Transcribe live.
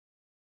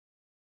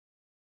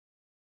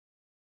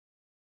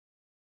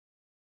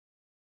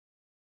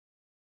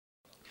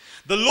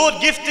The Lord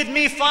gifted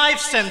me 5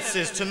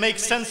 senses to make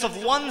sense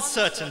of one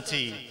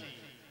certainty,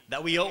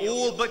 that we are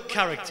all but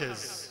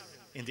characters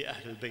in the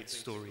Ahlul Bayt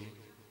story.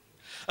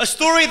 A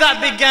story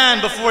that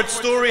began before its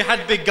story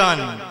had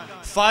begun.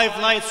 5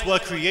 lights were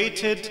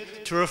created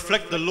to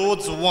reflect the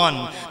Lord's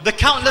one. The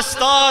countless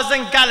stars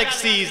and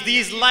galaxies,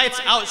 these lights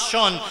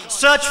outshone.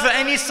 Search for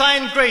any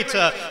sign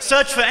greater,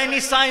 search for any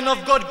sign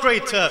of God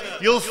greater.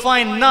 You'll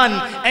find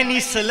none. Any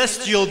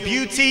celestial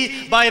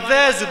beauty by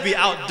theirs would be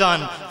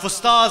outdone. For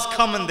stars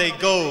come and they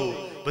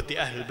go, but the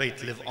Ahlul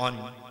Bayt live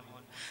on.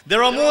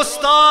 There are more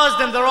stars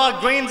than there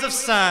are grains of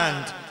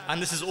sand,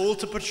 and this is all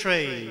to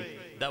portray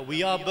that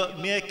we are but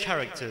mere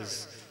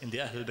characters in the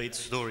Ahlul Bayt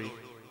story.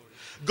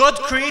 God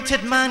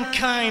created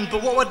mankind,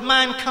 but what would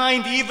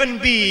mankind even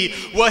be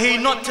were he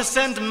not to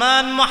send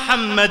man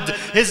Muhammad,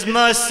 his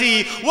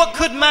mercy? What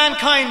could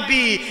mankind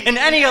be in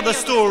any other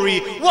story?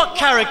 What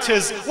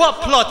characters,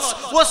 what plots,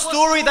 what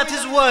story that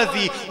is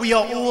worthy? We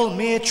are all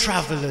mere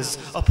travelers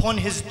upon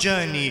his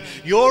journey.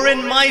 You're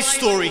in my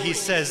story, he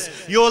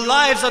says. Your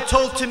lives are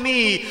told to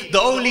me. The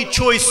only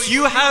choice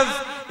you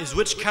have is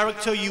which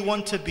character you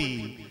want to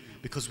be,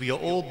 because we are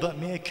all but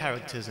mere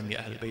characters in the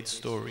Ahlul Bayt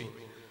story.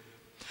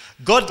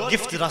 God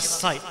gifted us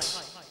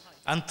sight,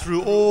 and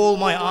through all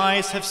my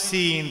eyes have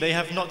seen, they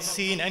have not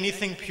seen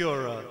anything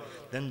purer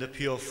than the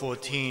pure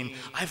 14.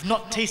 I've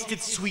not tasted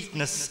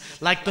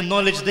sweetness like the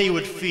knowledge they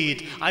would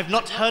feed. I've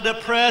not heard a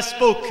prayer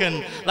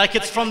spoken like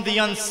it's from the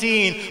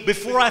unseen.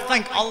 Before I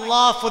thank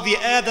Allah for the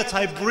air that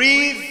I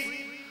breathe,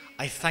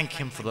 I thank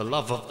Him for the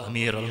love of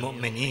Amir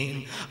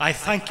al-Mu'mineen. I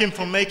thank Him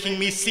for making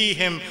me see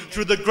Him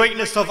through the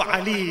greatness of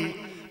Ali,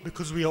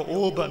 because we are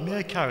all but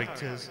mere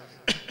characters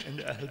in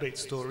the Ahlul Bayt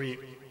story.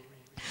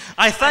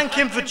 I thank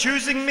Him for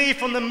choosing me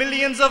from the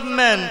millions of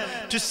men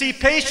to see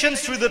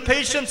patience through the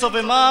patience of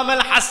Imam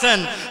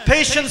al-Hassan.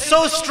 Patience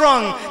so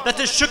strong that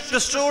it shook the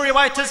story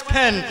writer's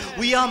pen.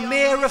 We are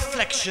mere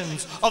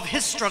reflections of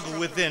his struggle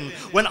within.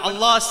 When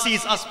Allah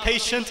sees us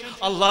patient,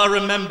 Allah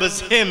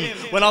remembers Him.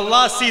 When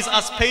Allah sees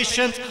us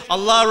patient,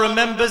 Allah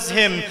remembers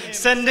Him,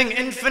 sending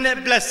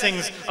infinite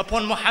blessings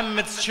upon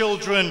Muhammad's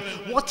children.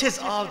 What is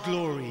our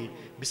glory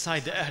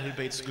beside the Ahlul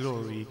Bayt's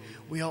glory?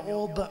 We are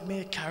all but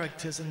mere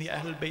characters in the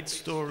Ahlul Bayt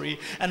story.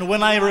 And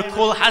when I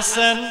recall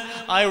Hassan,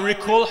 I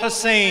recall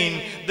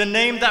Hussein, the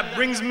name that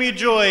brings me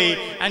joy,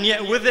 and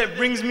yet with it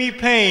brings me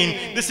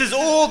pain. This is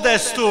all their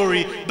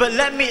story. But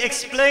let me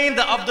explain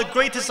that of the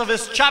greatest of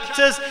his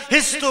chapters,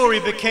 his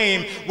story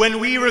became. When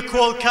we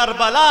recall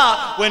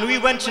Karbala, when we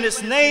mention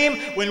its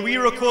name, when we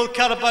recall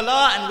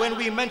Karbala, and when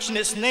we mention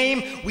its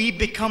name, we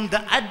become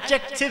the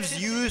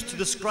adjectives used to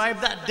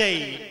describe that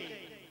day.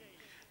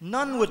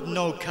 None would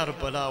know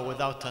Karbala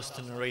without us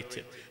to narrate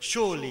it.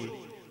 Surely,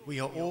 we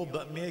are all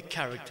but mere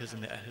characters in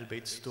the Ahlul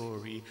Bayt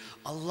story.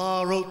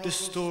 Allah wrote this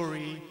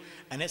story,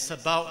 and it's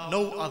about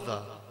no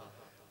other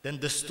than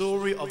the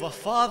story of a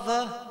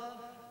father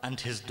and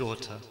his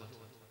daughter.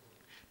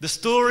 The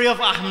story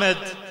of Ahmed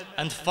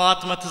and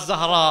Fatima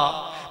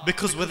al-Zahra,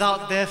 because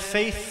without their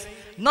faith,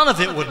 none of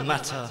it would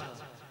matter.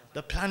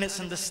 The planets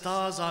and the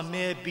stars are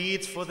mere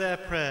beads for their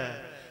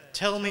prayer.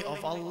 Tell me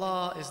of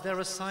Allah, is there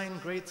a sign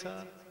greater?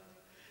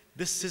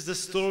 This is the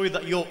story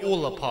that you're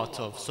all a part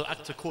of, so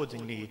act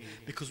accordingly,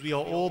 because we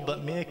are all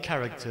but mere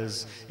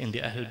characters in the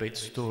Ahlul Bayt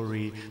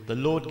story. The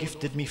Lord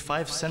gifted me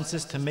 5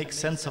 senses to make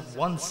sense of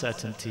one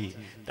certainty,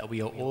 that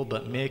we are all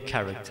but mere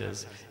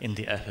characters in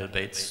the Ahlul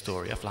Bayt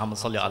story. Allahumma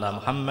salli ala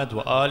Muhammad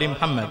wa ali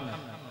Muhammad.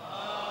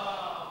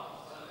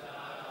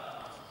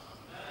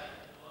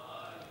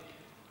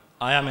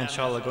 I am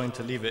inshallah going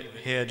to leave it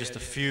here, just a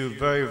few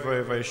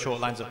very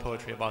short lines of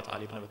poetry about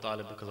Ali ibn Abi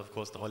Talib, because of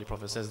course the Holy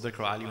Prophet says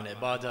dhikru aliyun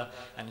ibadah,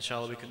 and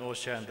inshallah we can all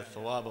share in the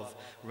thawab of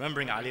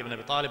remembering Ali ibn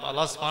Abi Talib.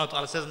 Allah subhanahu wa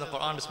ta'ala says in the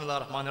Quran, Bismillah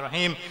ar-Rahman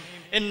ar-Rahim,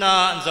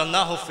 Inna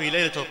anzalnahu fi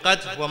laylatul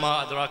qadr wa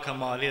ma adraka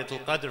ma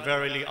laylatul qadr.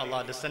 Verily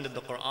Allah descended the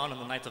Quran on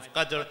the night of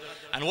Qadr.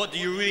 And what do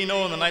you really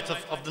know on the night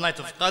of the night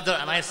of Qadr?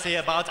 And I say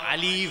about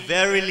Ali,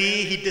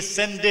 verily he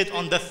descended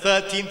on the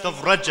 13th of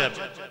Rajab.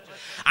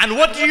 And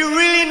what do you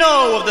really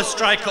know of the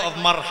striker of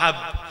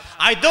Marhab?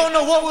 I don't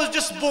know what was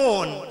just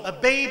born, a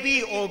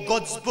baby or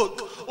God's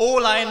book.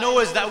 All I know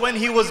is that when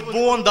he was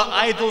born, the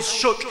idols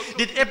shook.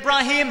 Did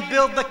Ibrahim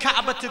build the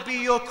Kaaba to be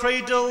your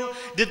cradle?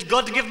 Did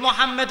God give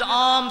Muhammad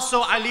arms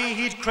so Ali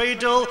he'd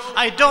cradle?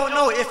 I don't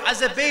know if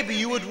as a baby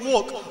you would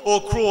walk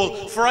or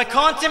crawl, for I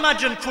can't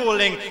imagine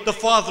crawling the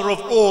father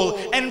of all.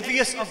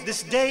 Envious of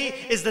this day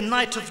is the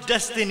night of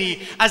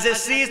destiny, as it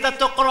says that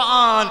the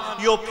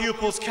Quran your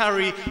pupils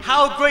carry.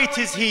 How great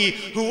is he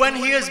who when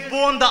he is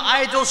born the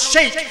idols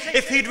shake,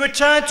 if he'd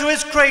return to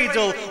his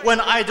cradle when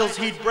idols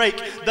he'd break.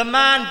 The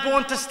man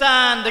born to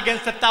stand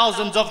against the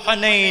thousands of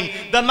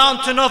Hunain, the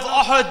mountain of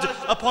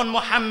Uhud upon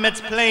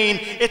Muhammad's plain.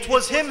 It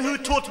was him who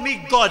taught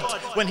me God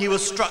when he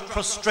was struck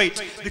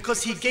prostrate,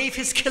 because he gave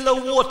his killer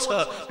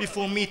water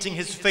before meeting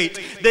his fate.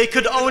 They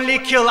could only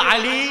kill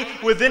Ali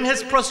within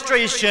his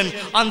prostration.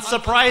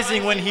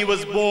 Unsurprising when he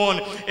was born.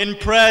 In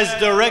prayer's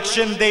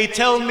direction they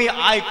tell me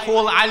I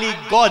call Ali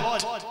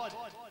God.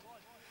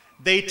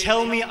 They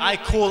tell me I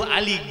call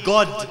Ali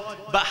God,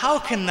 but how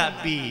can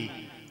that be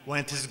when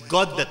it is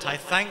God that I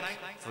thank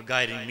for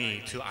guiding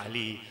me to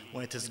Ali,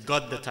 when it is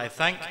God that I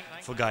thank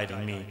for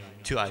guiding me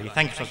to Ali.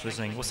 Thank you for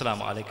listening.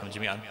 Wassalamu alaikum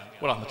jami'an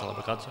wa rahmatullahi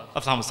wa barakatuh.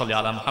 Allahumma salli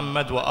ala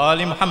Muhammad wa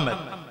ali Muhammad.